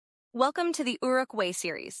Welcome to the Uruk Way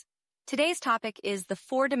series. Today's topic is the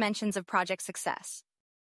 4 dimensions of project success.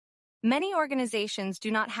 Many organizations do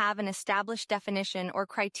not have an established definition or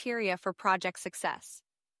criteria for project success.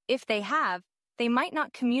 If they have, they might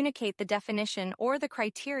not communicate the definition or the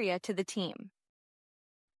criteria to the team.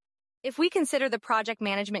 If we consider the project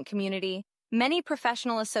management community, many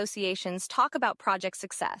professional associations talk about project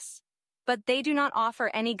success, but they do not offer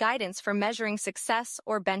any guidance for measuring success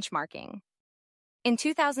or benchmarking. In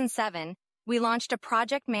 2007, we launched a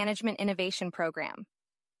project management innovation program.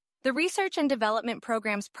 The research and development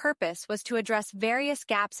program's purpose was to address various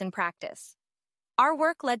gaps in practice. Our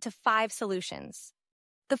work led to 5 solutions.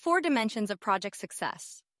 The 4 dimensions of project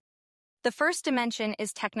success. The first dimension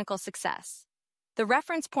is technical success. The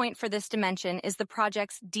reference point for this dimension is the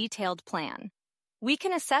project's detailed plan. We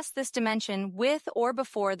can assess this dimension with or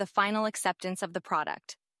before the final acceptance of the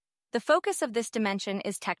product. The focus of this dimension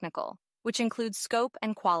is technical, which includes scope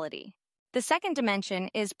and quality. The second dimension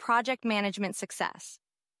is project management success.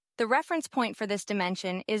 The reference point for this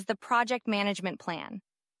dimension is the project management plan.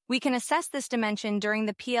 We can assess this dimension during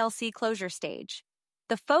the PLC closure stage.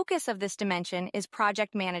 The focus of this dimension is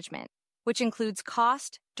project management, which includes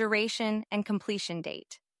cost, duration, and completion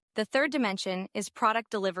date. The third dimension is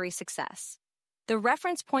product delivery success. The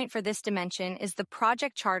reference point for this dimension is the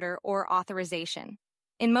project charter or authorization.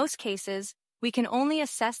 In most cases, we can only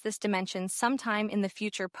assess this dimension sometime in the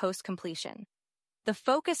future post-completion. The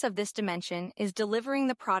focus of this dimension is delivering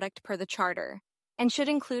the product per the charter and should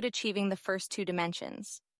include achieving the first 2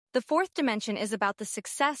 dimensions. The fourth dimension is about the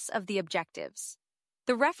success of the objectives.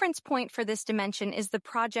 The reference point for this dimension is the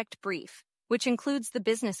project brief, which includes the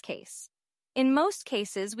business case. In most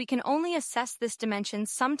cases, we can only assess this dimension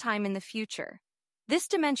sometime in the future. This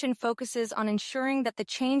dimension focuses on ensuring that the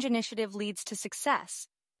change initiative leads to success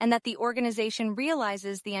and that the organization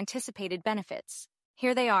realizes the anticipated benefits.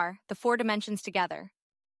 Here they are, the 4 dimensions together.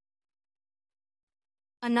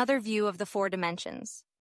 Another view of the 4 dimensions.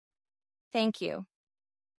 Thank you.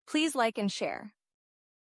 Please like and share.